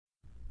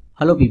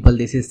Hello people,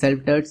 this is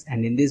SelfTuts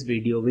and in this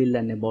video we'll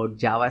learn about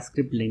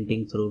JavaScript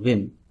linting through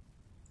Vim.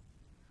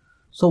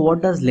 So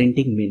what does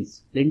linting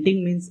means?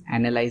 Linting means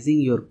analyzing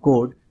your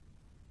code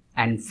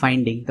and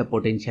finding the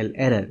potential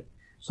error.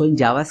 So in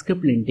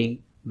JavaScript linting,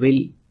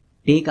 we'll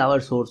take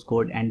our source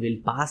code and we'll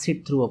pass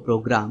it through a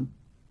program,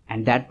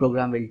 and that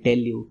program will tell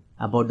you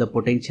about the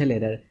potential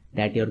error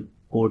that your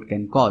code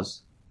can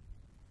cause.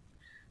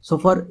 So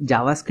for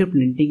JavaScript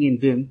linting in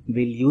Vim,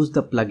 we'll use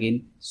the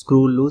plugin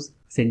Scroolose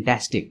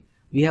syntastic.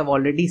 We have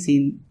already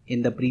seen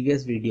in the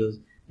previous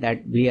videos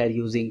that we are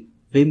using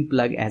Vim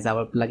plug as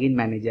our plugin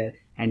manager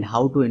and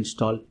how to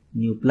install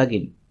new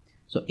plugin.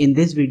 So in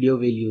this video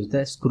we'll use the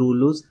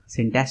Scroolose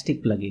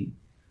syntastic plugin.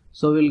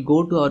 So we'll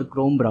go to our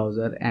Chrome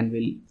browser and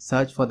we'll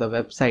search for the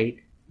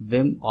website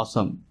Vim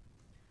Awesome.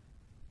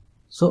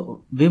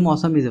 So Vim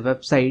Awesome is a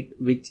website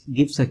which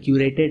gives a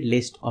curated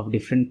list of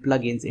different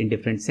plugins in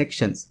different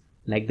sections,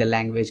 like the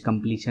language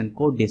completion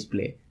code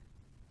display.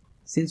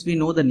 Since we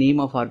know the name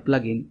of our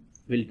plugin,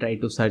 we'll try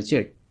to search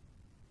it.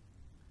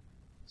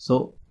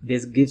 So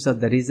this gives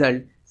us the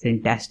result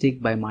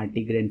Syntastic by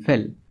Marty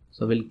Grenfell.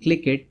 So we'll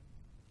click it,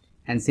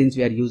 and since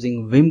we are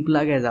using Vim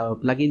plug as our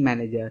plugin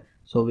manager,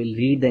 so we'll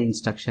read the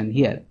instruction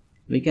here.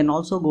 We can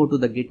also go to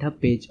the GitHub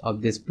page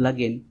of this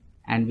plugin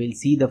and we'll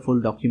see the full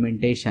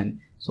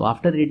documentation. So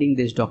after reading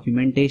this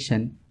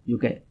documentation,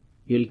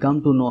 you'll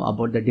come to know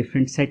about the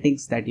different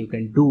settings that you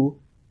can do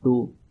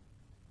to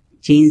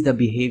change the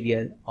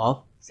behavior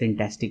of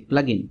Syntastic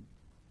plugin.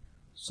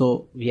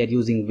 So we are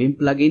using Vim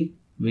plugin.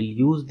 We'll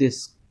use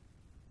this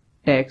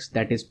text,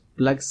 that is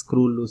plug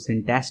Scroolose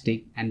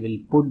syntastic, and we'll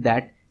put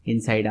that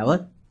inside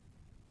our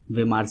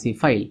vimrc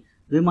file.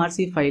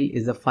 Vimrc file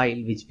is a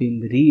file which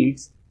Vim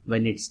reads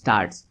when it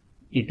starts.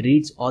 It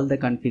reads all the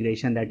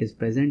configuration that is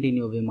present in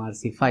your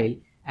vimrc file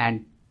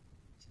and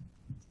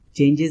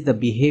changes the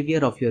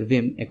behavior of your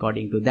Vim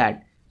according to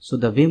that. So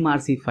the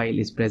vimrc file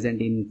is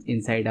present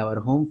inside our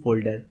home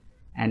folder,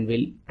 and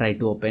we'll try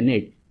to open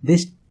it.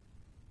 This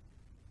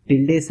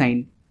tilde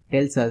sign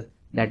tells us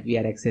that we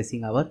are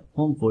accessing our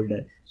home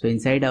folder. So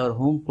inside our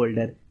home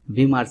folder,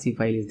 vimrc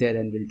file is there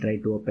and we'll try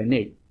to open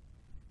it.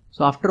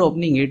 So after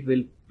opening it,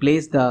 we'll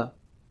place the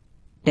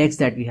text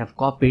that we have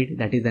copied,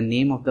 that is the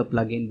name of the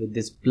plugin, with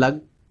this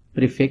plug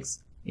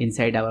prefix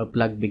inside our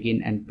plug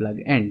begin and plug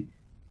end.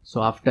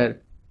 So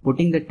after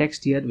putting the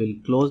text here, we'll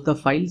close the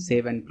file,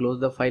 save and close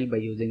the file by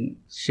using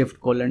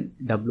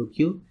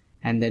Shift:WQ,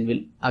 and then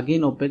we'll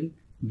again open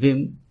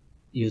Vim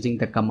using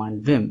the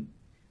command Vim.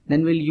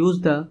 Then we'll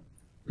use the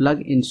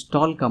plug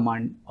install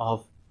command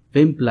of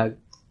Vim plug,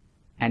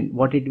 and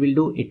what it will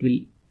do, it will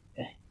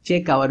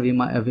check our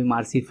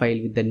vimrc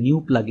file with the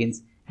new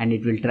plugins and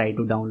it will try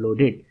to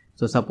download it.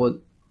 So suppose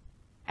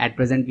at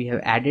present we have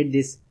added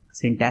this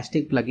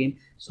syntastic plugin,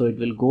 so it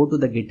will go to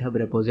the GitHub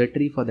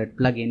repository for that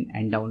plugin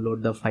and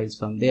download the files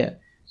from there.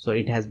 So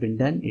it has been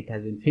done, it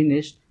has been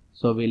finished.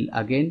 So we'll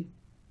again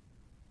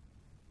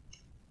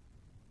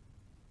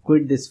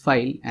quit this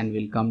file and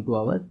we'll come to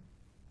our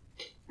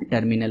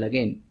terminal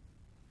again.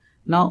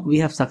 Now we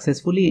have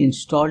successfully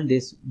installed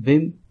this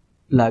Vim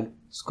plug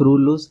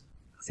Scroolose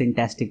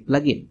syntastic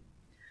plugin.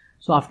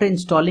 So after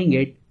installing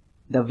it,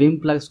 the Vim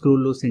plug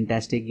Scroolose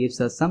syntastic gives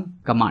us some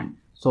command.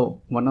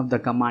 So one of the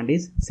command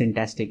is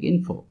syntastic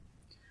info.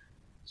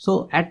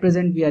 So at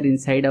present we are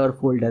inside our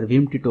folder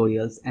Vim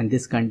tutorials, and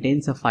this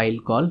contains a file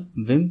called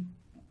Vim,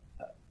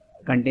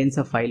 contains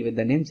a file with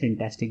the name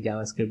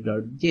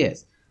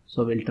syntasticjavascript.js.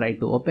 So we'll try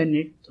to open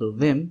it through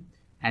Vim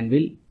and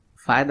we'll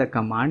fire the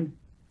command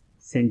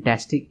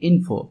syntastic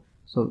info.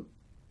 So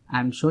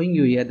I'm showing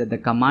you here that the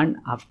command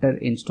after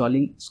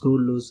installing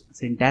Scroolose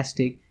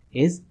syntastic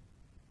is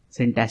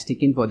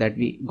syntastic info, that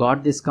we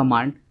got this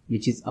command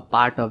which is a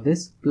part of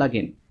this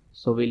plugin.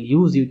 So we'll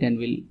use it and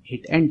we'll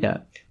hit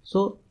enter.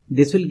 So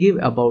this will give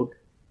the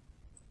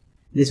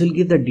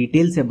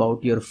details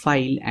about your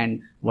file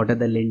and what are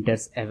the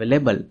linters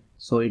available.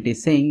 So it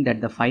is saying that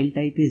the file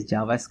type is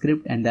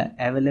JavaScript and the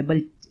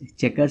available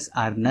checkers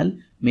are null,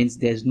 means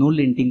there's no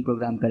linting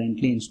program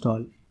currently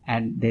installed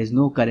and there's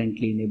no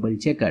currently enabled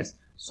checkers.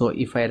 So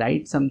if I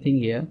write something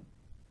here,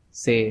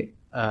 say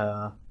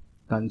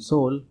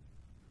console.log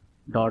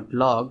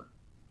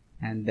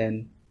and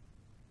then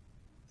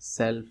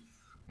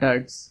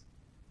SelfTuts,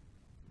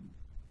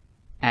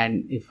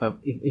 and if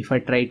I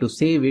try to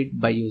save it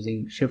by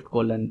using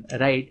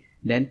Shift:\right,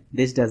 then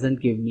this doesn't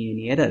give me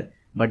any error,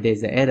 but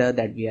there's an error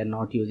that we are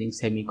not using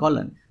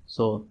semicolon.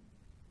 So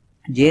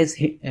in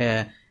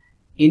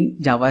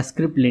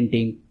JavaScript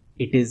linting,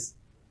 it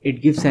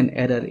gives an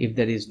error if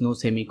there is no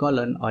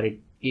semicolon, or it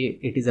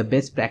is a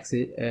best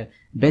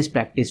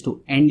practice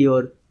to end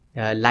your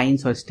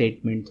lines or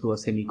statement through a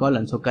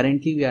semicolon. So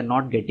currently we are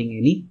not getting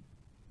any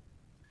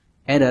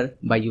error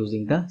by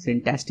using the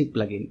syntastic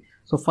plugin.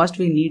 So first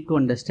we need to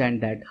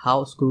understand that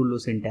how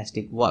Scroolose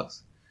syntastic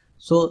works.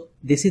 So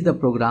this is the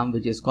program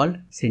which is called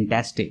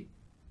syntastic.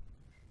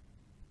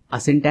 A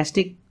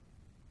syntastic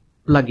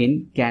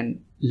plugin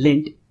can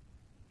lint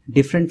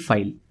different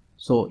file.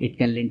 So it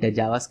can lint a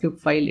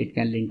JavaScript file, it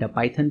can lint a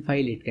Python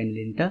file, it can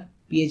lint a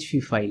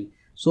PHP file.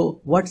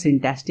 So what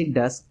Syntastic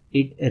does,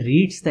 it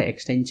reads the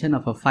extension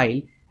of a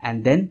file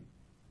and then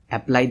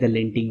apply the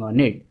linting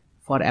on it.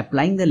 For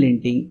applying the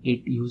linting,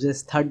 it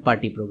uses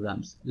third-party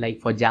programs.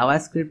 Like for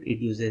JavaScript, it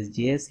uses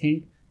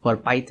JSHint. For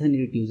Python,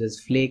 it uses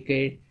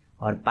Flake8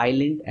 or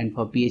PyLint, and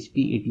for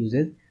PHP, it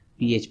uses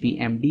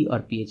PHPMD or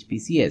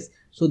PHPCS.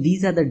 So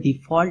these are the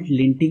default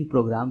linting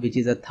program, which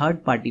is a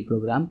third-party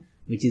program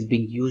which is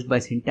being used by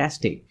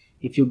Syntastic.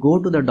 If you go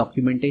to the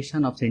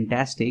documentation of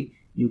Syntastic,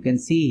 you can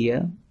see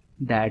here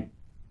that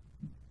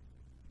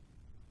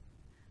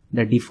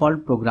the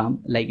default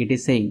program, like it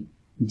is saying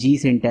G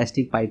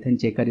Syntastic Python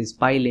checker is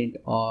PyLint,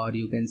 or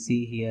you can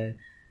see here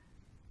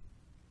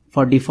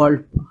for default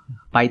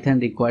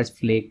Python requires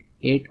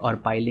Flake8 or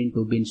PyLint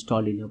to be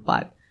installed in your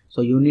path.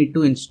 So you need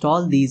to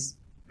install these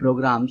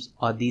programs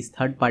or these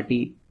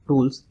third-party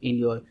tools in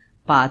your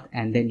path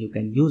and then you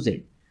can use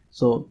it.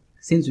 So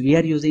since we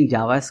are using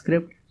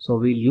JavaScript, so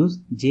we'll use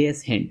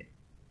JSHint.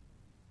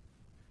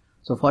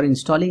 So for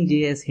installing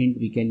JSHint,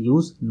 we can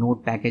use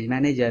Node Package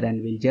Manager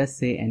and we'll just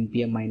say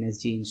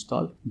npm-g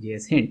install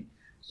JSHint.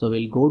 So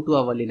we'll go to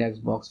our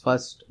Linux box.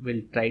 First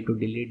we'll try to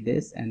delete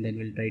this and then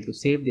we'll try to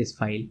save this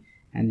file,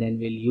 and then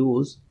we'll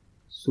use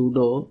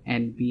sudo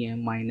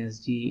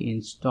npm-g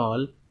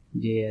install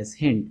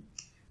JSHint.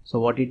 So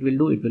what it will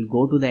do, it will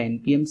go to the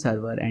npm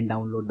server and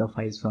download the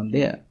files from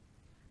there.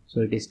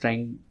 So it is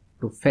trying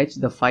to fetch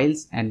the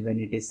files, and when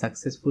it is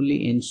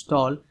successfully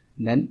installed,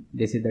 then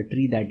this is the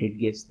tree that it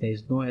gives. There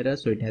is no error,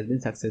 so it has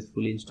been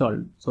successfully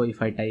installed. So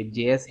if I type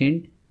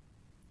JSHint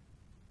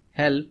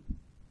help,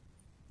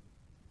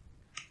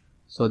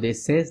 so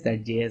this says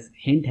that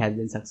JSHint has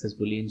been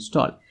successfully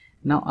installed.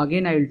 Now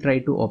again I will try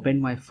to open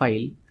my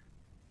file,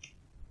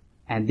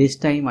 and this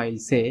time I will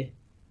say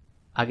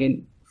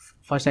again,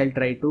 first I'll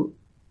try to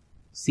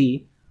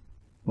see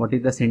what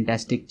is the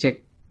Syntastic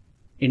check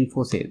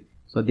info says.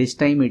 So this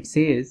time it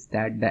says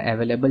that the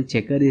available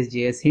checker is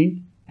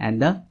JSHint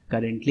and the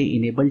currently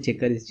enabled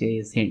checker is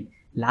JSHint.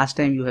 Last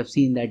time you have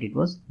seen that it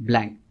was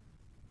blank.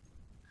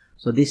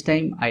 So this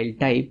time I'll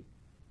type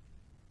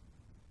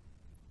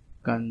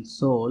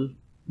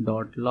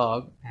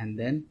console.log and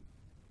then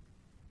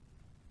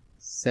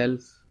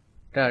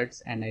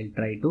self-tuts, and I'll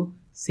try to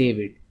save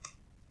it.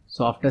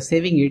 So after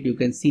saving it, you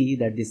can see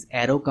that this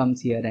arrow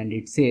comes here and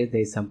it says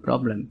there is some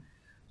problem.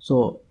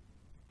 So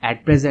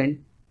at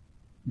present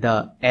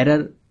the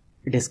error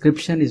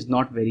description is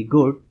not very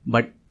good,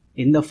 but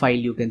in the file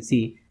you can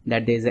see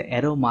that there is an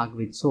arrow mark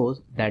which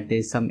shows that there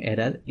is some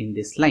error in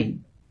this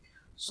line.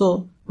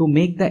 So to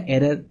make the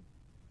error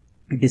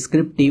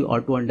descriptive,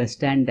 or to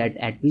understand that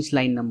at which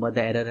line number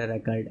the error has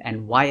occurred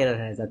and why error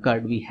has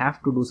occurred, we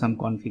have to do some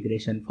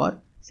configuration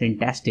for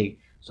Syntastic.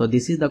 So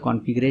this is the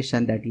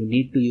configuration that you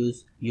need to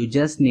use. You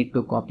just need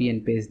to copy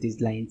and paste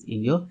these lines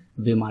in your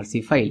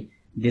vimrc file.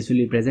 This will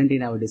be present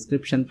in our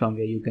description from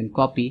where you can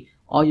copy,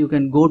 or you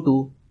can go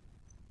to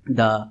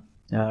the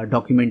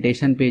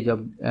documentation page of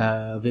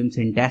Vim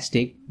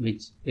Syntastic,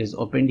 which is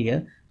opened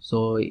here.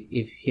 So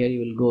if here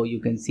you will go, you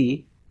can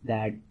see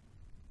that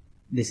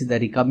this is the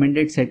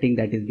recommended setting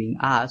that is being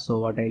asked. So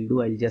what I'll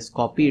do, I'll just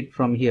copy it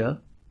from here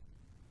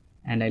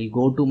and I'll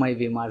go to my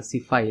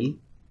vimrc file,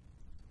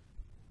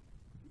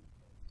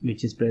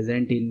 which is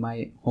present in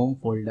my home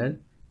folder.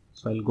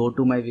 So I'll go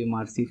to my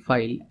vimrc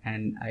file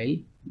and I'll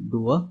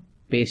do a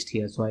paste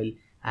here. So I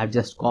have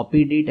just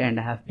copied it and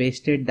I have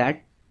pasted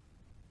that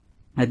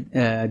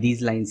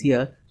these lines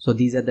here. So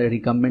these are the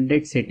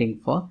recommended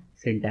setting for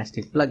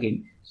Syntastic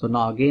plugin. So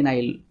now again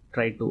I'll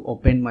try to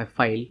open my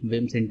file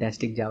Vim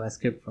Syntastic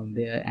JavaScript from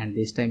there, and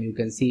this time you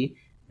can see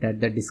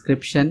that the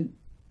description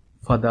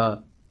for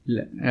the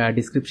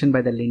description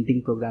by the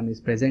linting program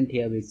is present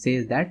here, which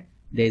says that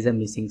there is a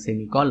missing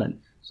semicolon.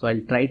 So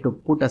I'll try to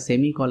put a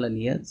semicolon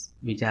here,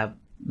 which I have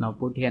now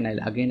put here,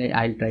 and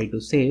I'll try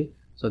to save.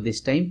 So this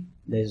time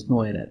there is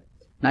no error.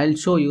 Now I'll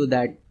show you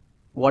that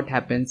what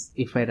happens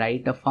if I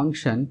write a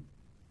function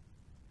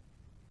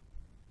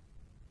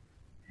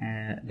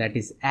that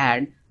is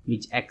add,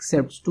 which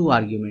accepts two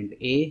arguments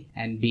A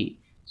and B.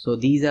 So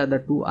these are the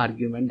two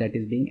arguments that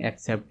is being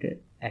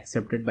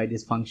accepted by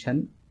this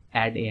function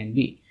add A and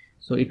B.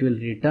 So it will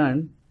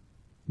return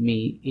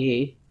me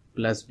A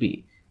plus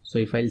B. So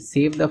if I'll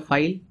save the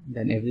file,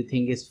 then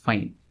everything is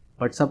fine.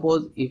 But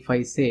suppose if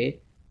I say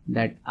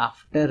that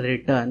after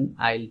return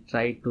I'll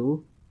try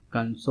to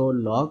console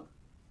log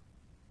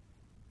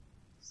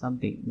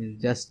something,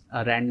 means just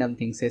a random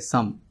thing, say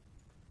sum,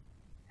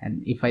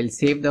 and if I'll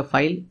save the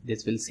file,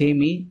 this will say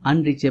me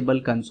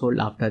unreachable console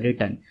after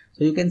return.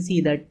 So you can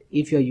see that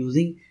if you're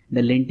using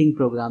the linting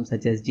program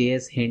such as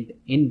JSHint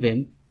in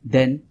Vim,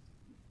 then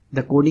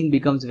the coding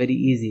becomes very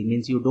easy.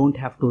 Means you don't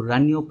have to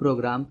run your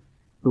program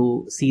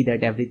to see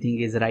that everything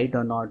is right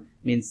or not.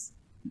 Means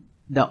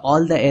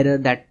all the error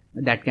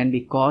that can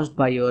be caused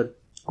by your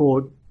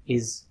code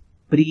is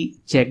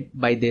pre-checked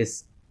by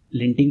this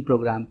linting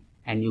program,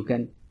 and you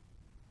can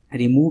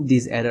remove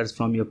these errors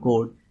from your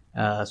code.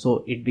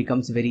 So it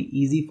becomes very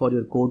easy for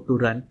your code to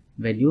run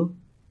when you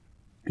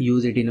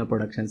use it in your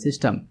production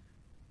system.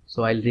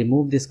 So I'll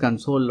remove this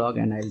console log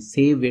and I'll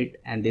save it,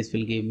 and this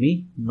will give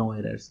me no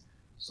errors.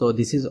 So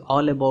this is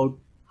all about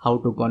how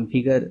to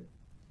configure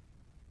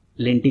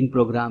linting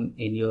program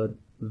in your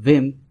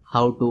Vim,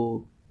 how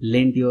to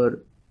lint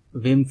your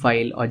Vim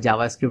file or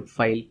JavaScript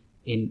file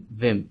in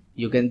Vim.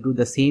 You can do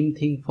the same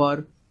thing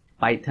for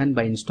Python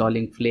by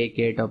installing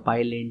Flakit or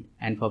PyLint,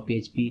 and for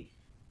PHP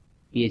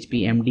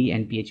MD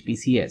and PHP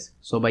CS.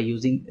 So by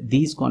using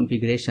these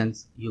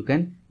configurations, you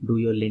can do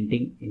your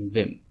linting in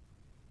Vim.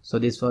 So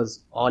this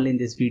was all in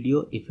this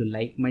video. If you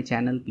like my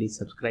channel, please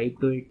subscribe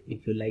to it.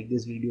 If you like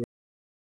this video,